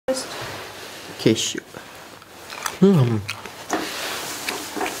cashew.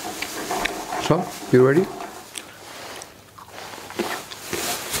 So, you ready?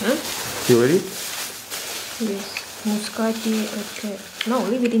 Huh? You ready? Yes. Muscati, okay. No,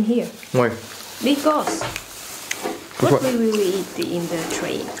 leave it in here. Why? Because what we will eat in the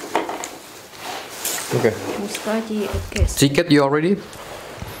train. Okay. Muscati, okay. Ticket, you already? Yes.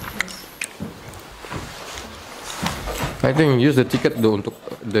 I think use the ticket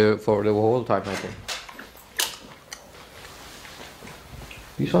for the whole time, I think.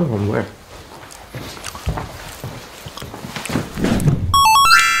 This one from where?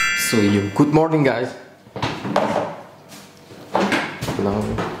 So good morning, guys. Now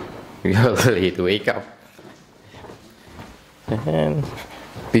we are late to wake up. And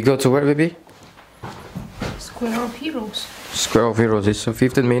we go to where, baby? Square of Heroes. Square of Heroes. It's a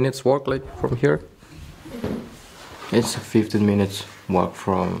 15 minutes walk like from here. It's a 15 minutes walk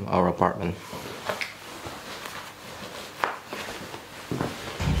from our apartment.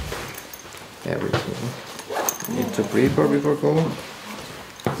 Everything need to prepare before going.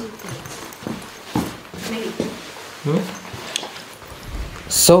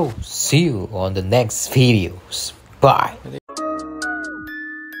 So, see you on the next videos. Bye.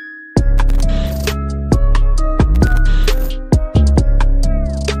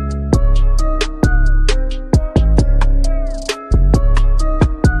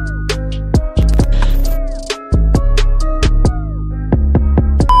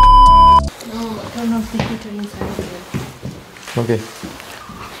 Okay.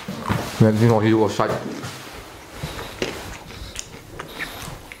 Maybe more you outside.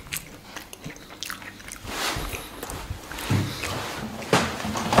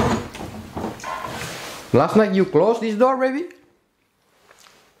 Last night you closed this door, baby?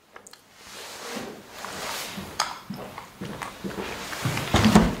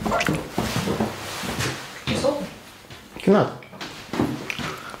 It's open. Cannot.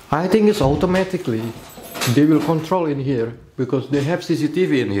 I think it's automatically. They will control in here because they have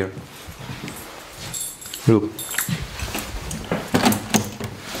CCTV in here. Look.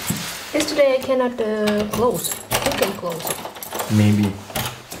 Yesterday I cannot close. You can close. Maybe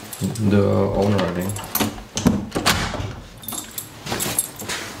the owner, I think.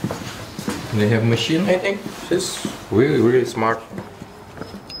 They have machine, I think. It's really, really smart.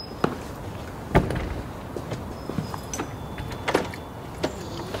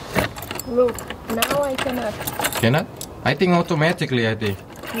 Look, now I cannot. Cannot? I think automatically, I think.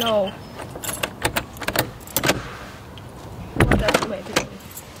 No. Not automatically.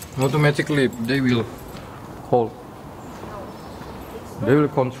 Automatically they will hold. No. They will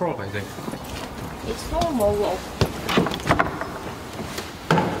control, I think. It's normal lock.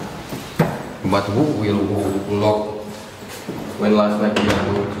 But who will lock when last night we are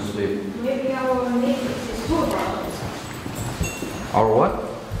going to sleep? Maybe our neighbors is two apartments. Or what?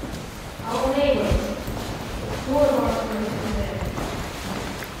 Our neighbors. Two apartments in there.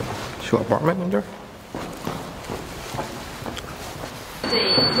 Two apartment in there?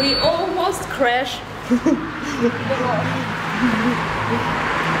 We almost crashed.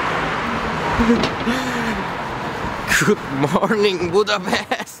 Good morning,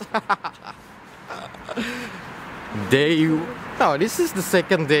 Budapest! No, this is the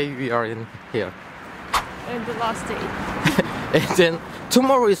second day we are in here. And the last day. And then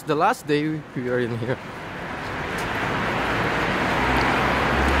tomorrow is the last day we are in here.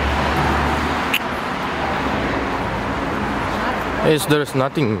 There's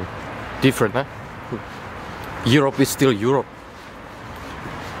nothing different, huh? Europe is still Europe.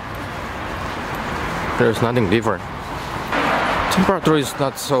 There's nothing different. Temperature is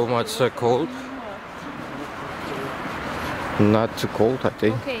not so much cold. Not too cold, I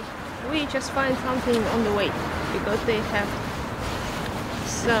think. Okay, we just find something on the way because they have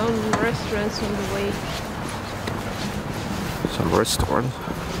some restaurants on the way. Some restaurants.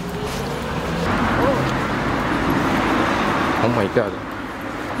 Oh, Oh my god.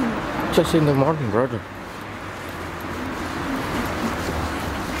 Just in the morning, brother.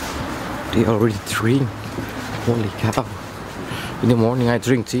 They already drink. Holy cow. In the morning I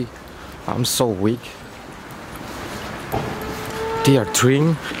drink tea. I'm so weak. They are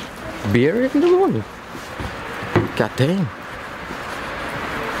drinking beer in the morning. God damn.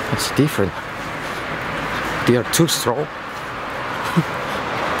 That's different. They are too strong.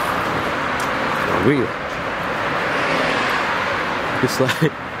 Real. It's like,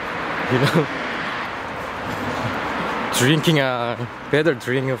 you know, drinking a better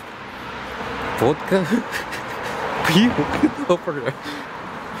drink of vodka over there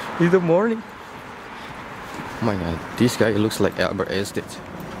in the morning. Oh my god, this guy looks like Albert Einstein.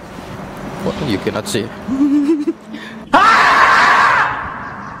 What? You cannot see. Woo!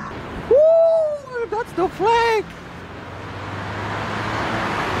 That's the flag!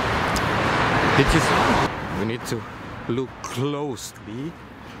 Did you see? We need to look closely.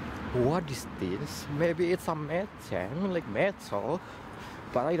 What is this? Maybe it's a metal, like metal,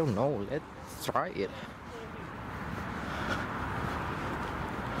 but I don't know. Let's try it.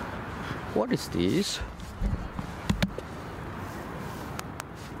 What is this?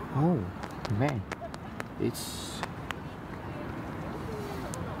 Oh man, it's,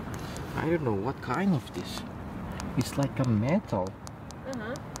 I don't know what kind of this. It's like a metal.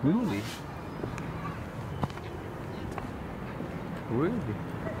 Really? Really?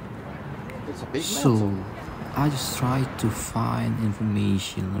 It's a big metal. So I just tried to find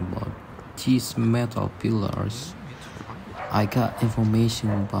information about these metal pillars. I got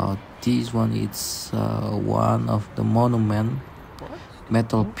information about this one. It's one of the monument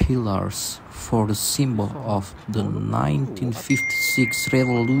metal pillars for the symbol of the 1956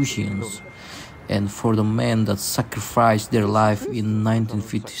 revolutions and for the men that sacrificed their life in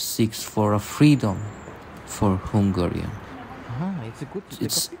 1956 for a freedom for Hungarian.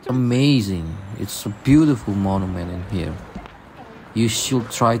 It's amazing. It's a beautiful monument in here. You should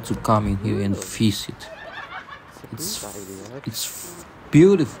try to come in here and visit. It's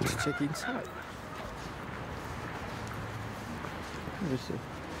beautiful. Check inside. Let me see.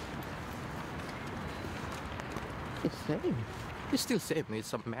 It's same. It's still same.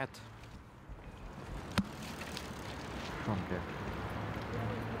 It's a mat. Okay.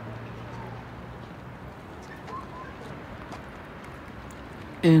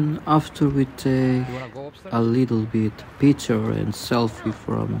 And after we take a little bit picture and selfie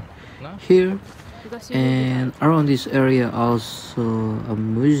from here, and around this area also a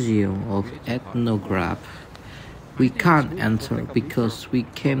museum of ethnography. We can't enter because we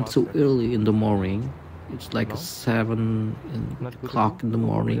came too early in the morning. It's like 7 o'clock in the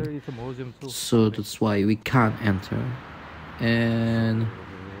morning, so that's why we can't enter. And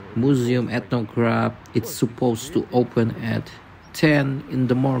Museum Ethnography, it's supposed to open at 10 in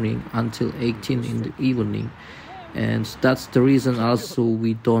the morning until 18 in the evening, and that's the reason also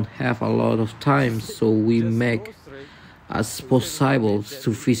we don't have a lot of time, so we make as possible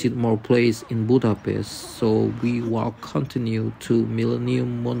to visit more places in Budapest. So we will continue to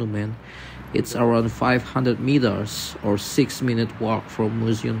Millennium Monument. It's around 500 meters or 6-minute walk from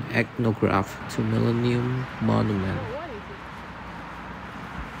Museum Ethnography to Millennium Monument.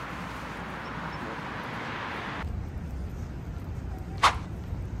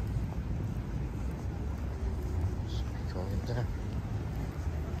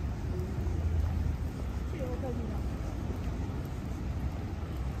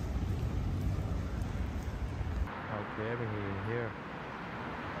 Here.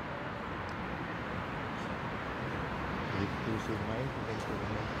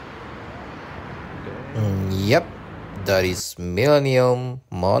 Yep, that is Millennium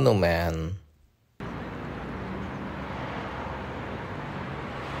Monument. We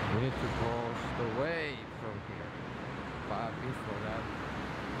need to cross the way from here. But before that,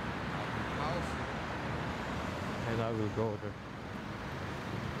 I will pause and I will go there.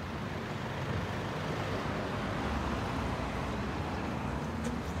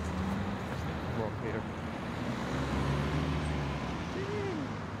 Walk here.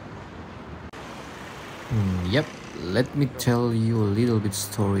 Yep, let me tell you a little bit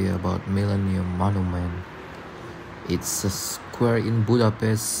story about Millennium Monument. It's a square in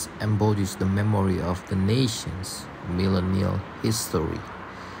Budapest, embodies the memory of the nation's millennial history.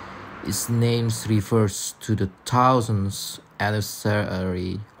 Its name refers to the 1000th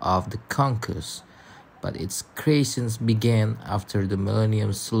anniversary of the conquest, but its creation began after the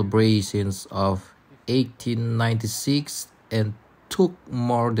millennium celebrations of 1896 and took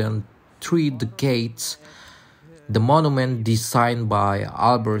more than 3 decades. The monument, designed by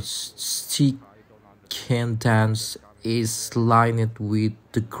Albert Stickendans, is lined with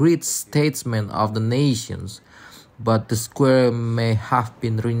the great statesmen of the nations, but the square may have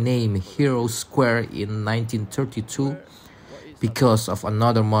been renamed Hero Square in 1932 because of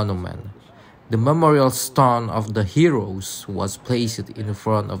another monument. The memorial stone of the heroes was placed in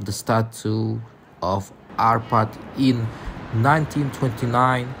front of the statue of Arpad in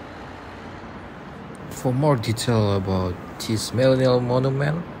 1929. For more detail about this millennial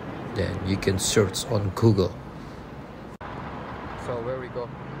monument, then you can search on Google. So where we go?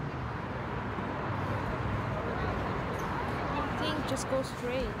 I think just go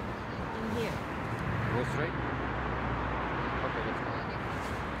straight in here. Go straight? Okay, let's go.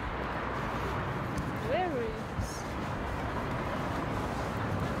 Where is?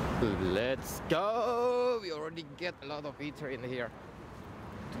 Let's go! We already get a lot of eater in here.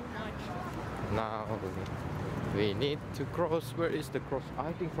 Too much. Now we need to cross. Where is the cross?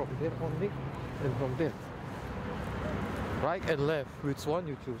 I think from there only, and from there. Right and left. Which one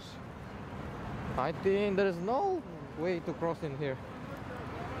you choose? I think there is no way to cross in here.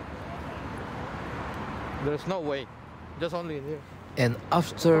 There's no way. Just only in here. And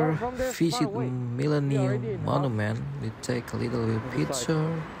after there, visit Millennium Monument, we take a little bit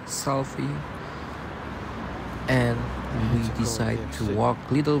picture, selfie, and we decide to walk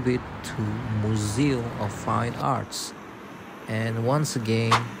a little bit to Museum of Fine Arts. And once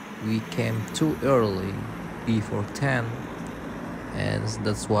again, we came too early, before 10, and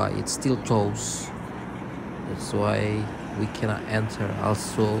that's why it's still closed. That's why we cannot enter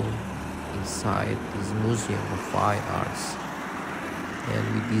also inside this Museum of Fine Arts.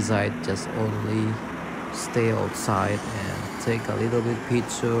 And we decide just only stay outside and take a little bit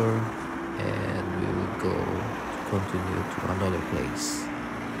picture, and we will go to continue to another place.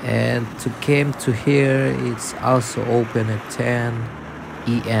 And to came to here, it's also open at 10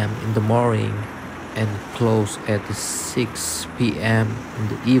 a.m. in the morning and close at 6 p.m. in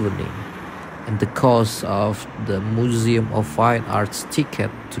the evening. And the cost of the Museum of Fine Arts ticket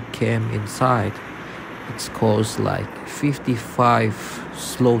to come inside, it's cost like 55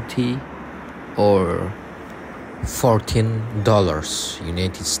 zloty or $14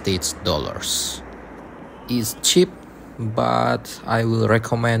 United States dollars. It's cheap, but I will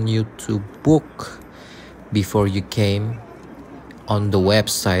recommend you to book before you came on the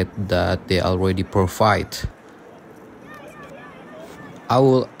website that they already provide. I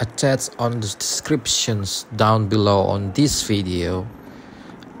will attach on the descriptions down below on this video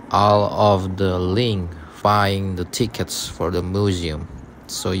all of the link buying the tickets for the museum,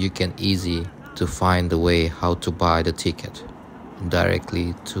 so you can easy to find the way how to buy the ticket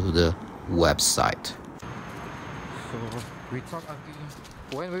directly to the website. So we talk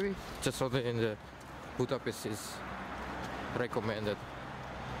until when maybe just only in the Budapest is recommended.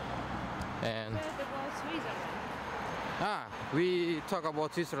 And we talk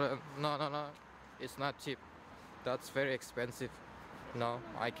about Switzerland. No, it's not cheap. That's very expensive. No,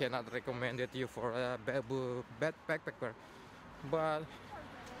 I cannot recommend it you for a bad backpacker. But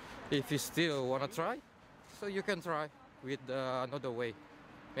if you still wanna try, so you can try with another way.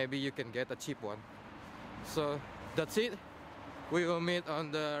 Maybe you can get a cheap one. So that's it. We will meet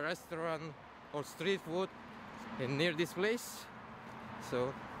on the restaurant or street food in near this place.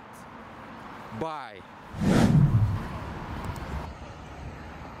 So bye.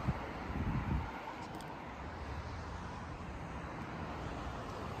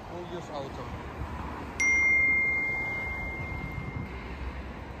 We'll use auto.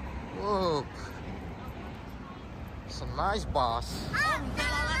 Look, it's a nice bus.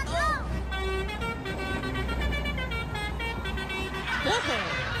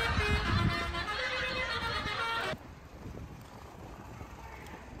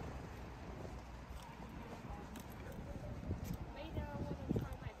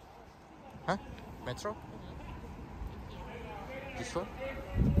 Huh? Metro? This one?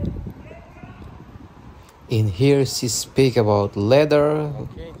 In here she speak about leather.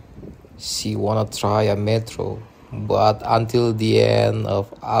 Okay. She wanna try a metro, but until the end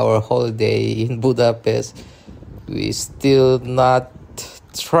of our holiday in Budapest, we still not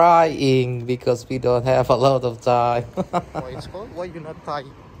trying because we don't have a lot of time. Why it's cold? Why you not tie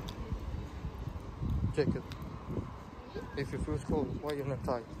jacket? If you feel cold, why you not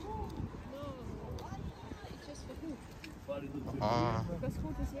tie? It's just for who? Because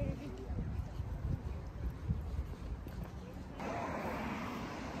food is very big.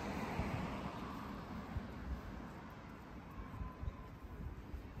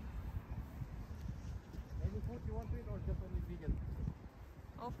 Any food you want to eat or just only vegan?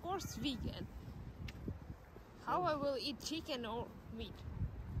 Of course, vegan. How I will eat chicken or meat?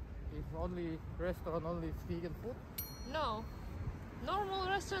 If only restaurant only vegan food? No. Normal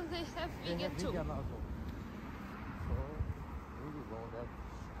restaurants they have They vegan have too. vegan also. So we will go there.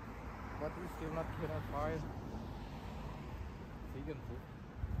 But we still not cannot find vegan food.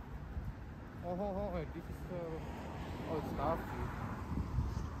 Oh, this is oh, it's nasty.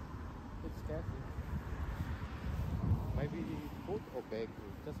 It's nasty. Maybe food or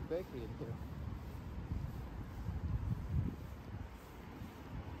bakery? Just bakery in here.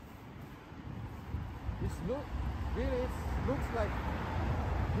 It looks like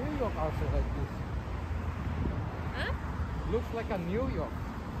New York also like this. Huh? Looks like a New York.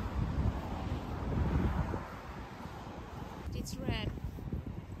 It's red.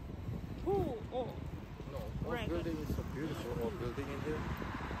 Ooh, oh. No, all Red. building is so beautiful. All building in here.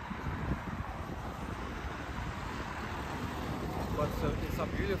 but it's a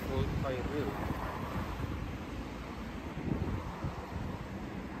beautiful high hill.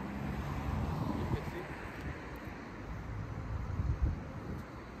 You can see.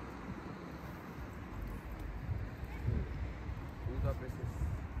 Budapest is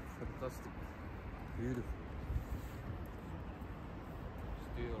fantastic, beautiful.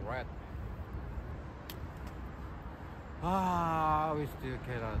 Still red. We still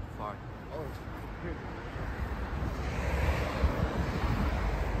cannot find. Oh, here.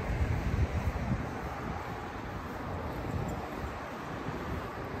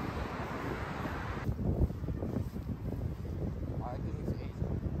 I think it's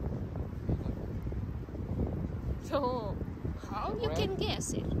Asian. So, how you can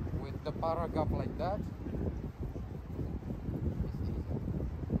guess it? With the paragraph like that, it's Asian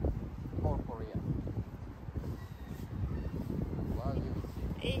or Korean. Well, you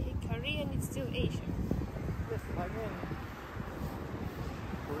will see. Korean is still Asian. Yes, I mean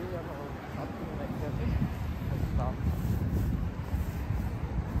Korean or something like that. Stuff.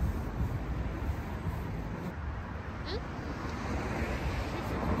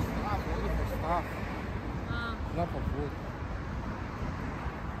 Stuff, only for stuff, not for food.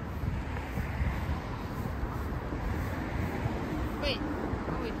 Wait,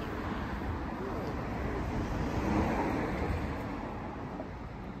 wait here.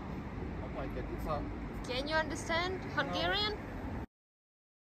 Oh my god, it's a Can you understand Hungarian?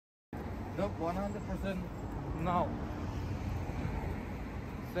 no 100% no.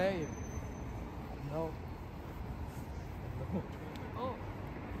 Same. No. Oh.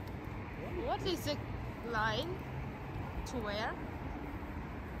 What is the line to where?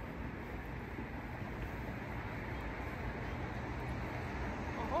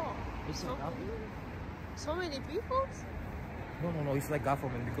 Oh, so many people? No, it's like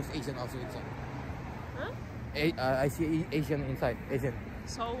government because Asian also inside. Huh? I see Asian inside. Asian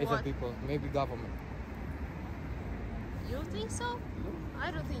So Asian what? people, maybe government. You think so?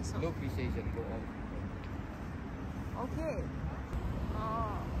 I don't think so. Look, this Asian go on. Okay.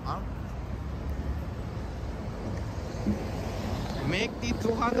 Oh. Make the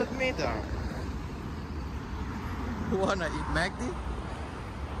 200 meter. You wanna eat McD?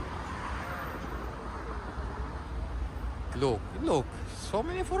 Look, so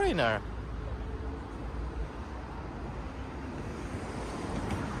many foreigner.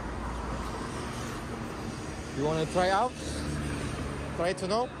 You wanna try out? Try to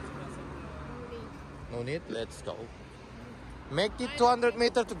know? No need. Let's go. Make it 200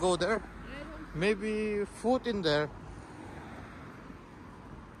 meter to go there. Maybe food in there.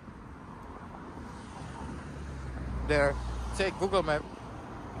 There. Take Google Map.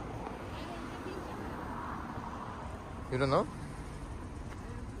 You don't know?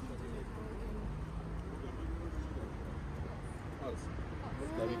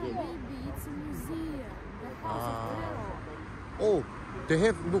 Maybe it's a museum. The House of Terror. Oh, they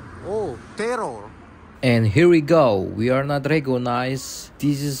have, look, oh, terror. And here we go, we are not recognized.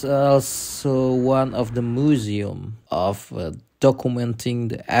 This is also one of the museum of documenting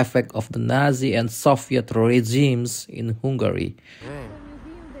the effect of the Nazi and Soviet regimes in Hungary. Yeah. The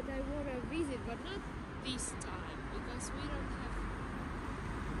museum that I want to visit, but not this time because we don't have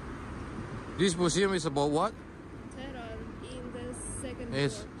This museum is about what? terror in the Second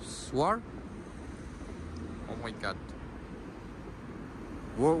Yes, War. war? Oh my god.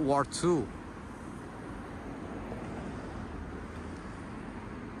 World War II.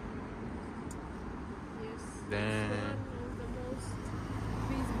 Yes, Damn. it's one of the most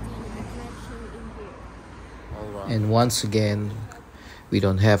visiting attraction in here. Alright. And once again, we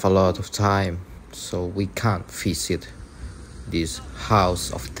don't have a lot of time, so we can't visit this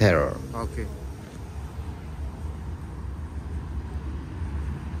House of Terror. Okay.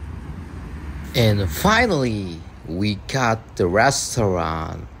 And finally, we got the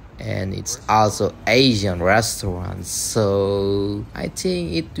restaurant, and it's also Asian restaurant, so I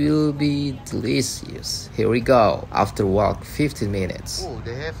think it will be delicious. Here we go, after walk 15 minutes. Oh,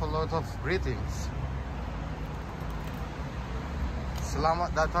 they have a lot of greetings.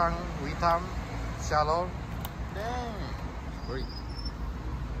 Selamat datang, witam, shalom. Damn. Great.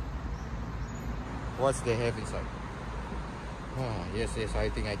 What's they have inside? Oh, yes, I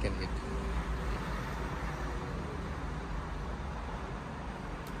think I can eat.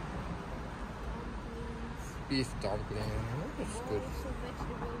 Beef dumpling. Oh, that's good. Also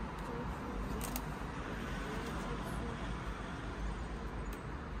vegetable tofu,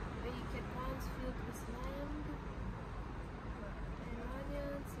 baked buns filled with lamb and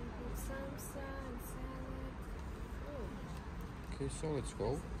onions, include samsa and salad. Oh, Okay, so let's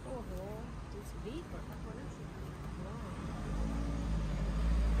go. it's big. Wow.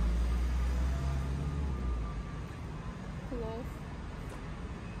 cloth,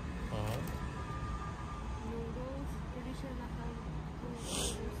 Uh-huh. noodles, traditional noodles,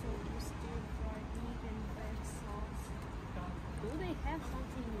 also stir fried meat and veg sauce. Do they have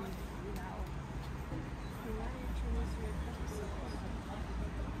something without Hungarian Chinese red pepper sauce?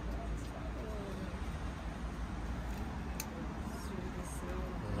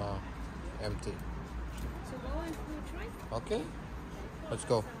 No, empty. So go and we'll try. Okay, let's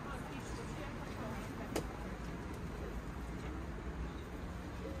go.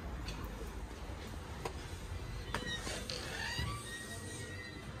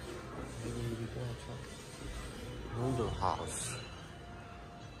 Noodle house.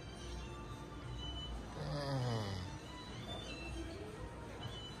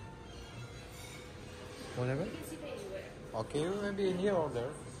 Whatever. Okay, maybe in here or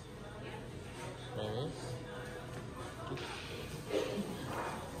there. Maybe.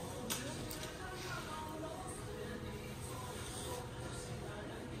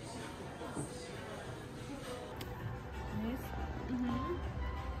 Yes. Mm-hmm.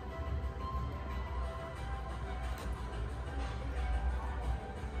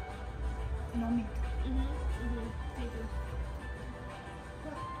 No meat. Mm-hmm. Mm-hmm. Thank you.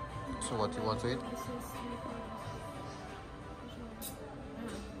 So what you want to eat? This is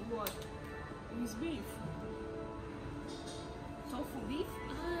what? With beef. Tofu beef?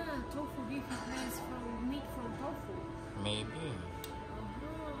 Ah, tofu beef is made from meat from tofu. Maybe.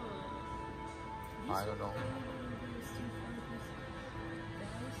 I don't know.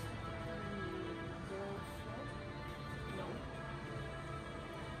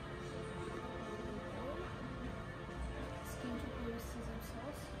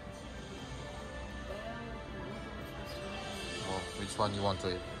 Oh, which one you want to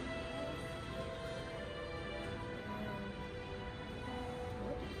eat?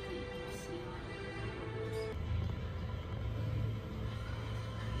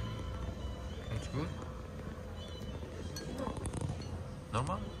 It's good.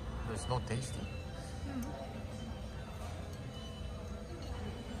 Normal? It's not tasty.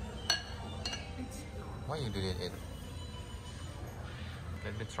 Why you didn't eat?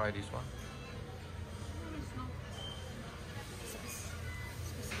 Let me try this one.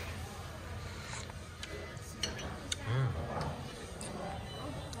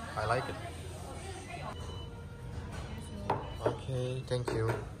 I like it. Okay, thank you.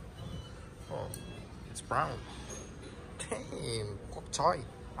 Oh, it's brown. Damn, bok choy.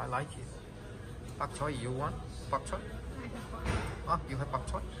 I like it. Bok choy, you want? Bok choy? Ah, you have bok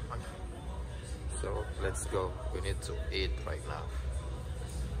choy? Okay. So let's go. We need to eat right now.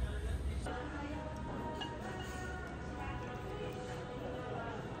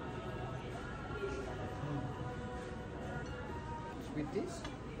 With this?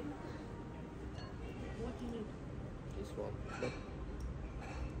 What do you need? This one. Look.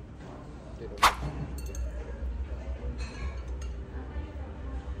 They don't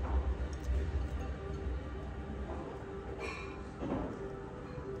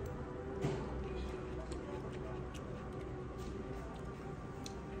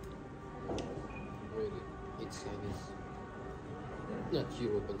really, it's Chinese. Not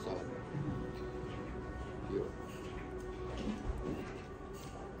European salad. Europe.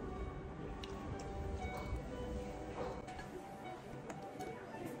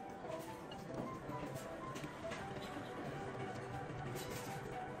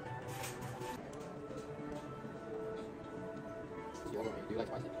 Do you like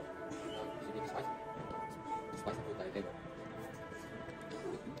spicy? Do you need spicy? Spicy food like flavor.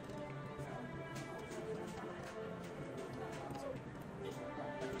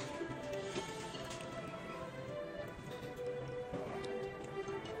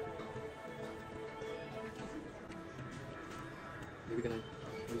 Maybe can I use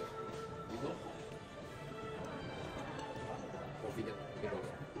no? Or vegan noodles?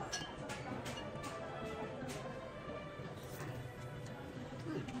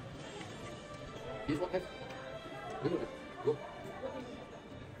 This one has little bit. Look.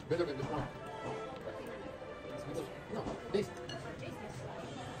 Better than this one. No, this.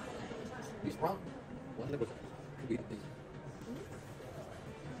 This brown. 100%. We eat this.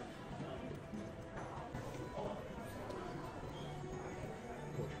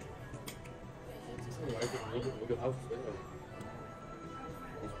 Look at how sweet.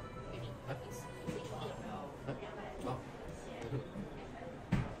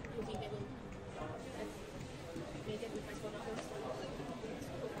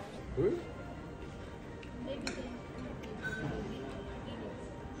 Good?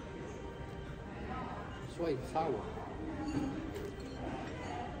 Sweet, sour.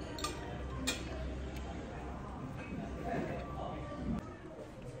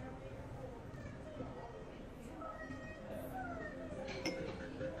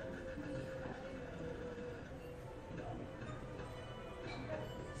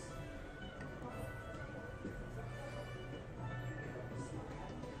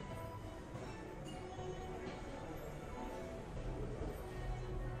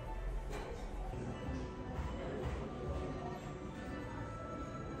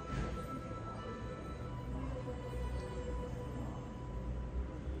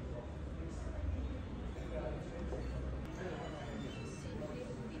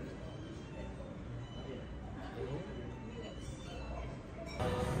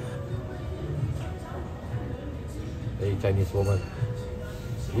 Chinese woman.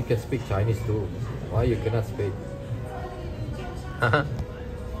 You can speak Chinese too. Why you cannot speak?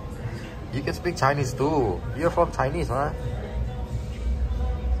 You can speak Chinese too. You're from Chinese, man.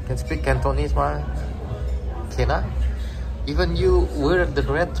 Can speak Cantonese, man. Can I? Even you wear the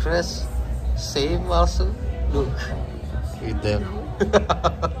red dress, same also. Look, with them.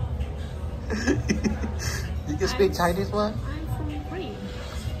 You can speak Chinese, man. I'm from Korea.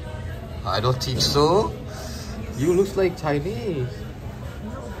 I don't think so. You look like Chinese.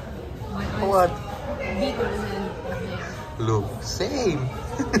 My eyes What? bigger than there. Look, same.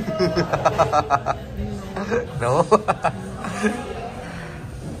 No.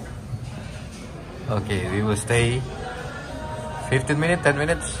 Okay, we will stay 15 minutes, 10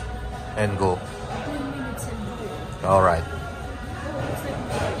 minutes, and go. 10 minutes and go. All right.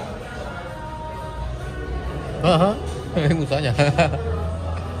 Musanya.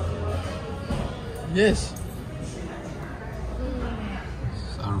 Yes.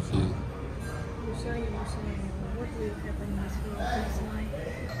 Sorry. What will happen in this world?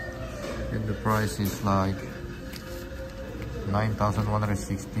 And the price is like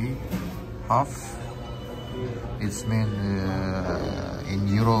 9,160 half. It's mean in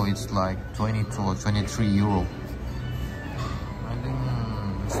euro it's like 22 or 23 euro. I think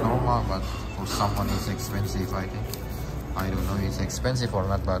it's normal, but for someone it's expensive. I think I don't know if it's expensive or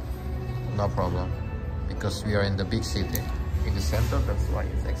not, but no problem because we are in the big city in the center. That's why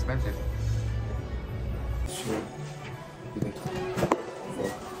it's expensive.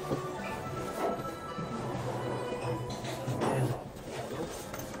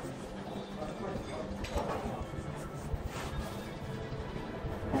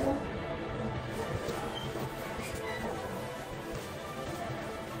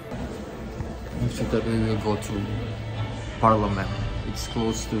 After that we will go to Parliament. It's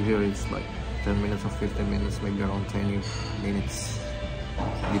close to here. It's like 10 minutes or 15 minutes, maybe around 10 minutes.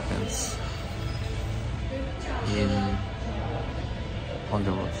 Depends on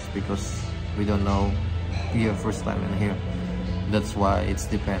the roads because we don't know. We are first time in here. That's why it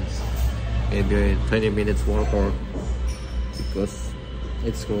depends. Maybe 20 minutes walk or because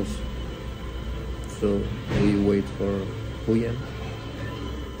it's close. So we wait for Huyen.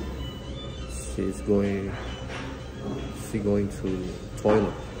 She's going to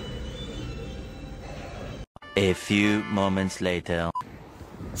toilet. A few moments later.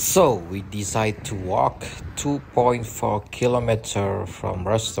 So we decide to walk 2.4 kilometers from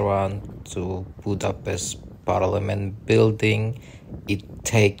restaurant to Budapest Parliament building. It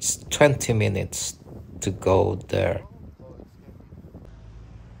takes 20 minutes to go there.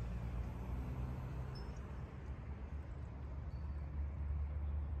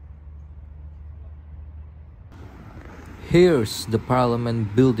 Here's the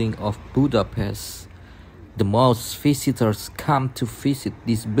Parliament building of Budapest. The most visitors come to visit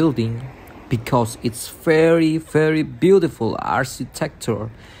this building because it's very beautiful architecture.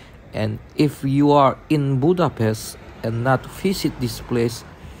 And if you are in Budapest and not visit this place,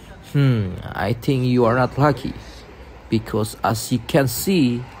 I think you are not lucky. Because as you can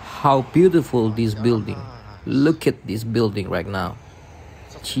see how beautiful this building. Look at this building right now.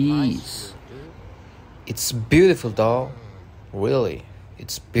 Jeez. It's beautiful though. Really,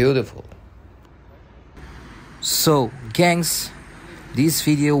 it's beautiful. So gangs, this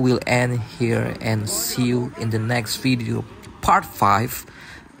video will end here and see you in the next video, part 5.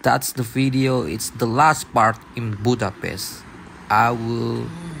 That's the video, it's the last part in Budapest. I will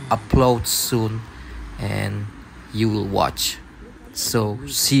upload soon and you will watch. So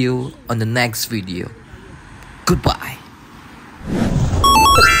see you on the next video. Goodbye.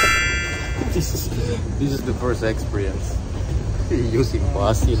 This is the first experience using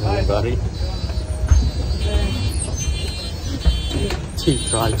bus in Hungary. He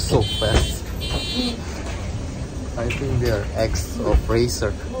drives so fast. I think they are ex of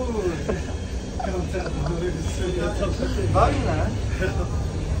racer.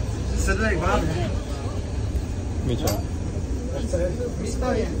 Which one?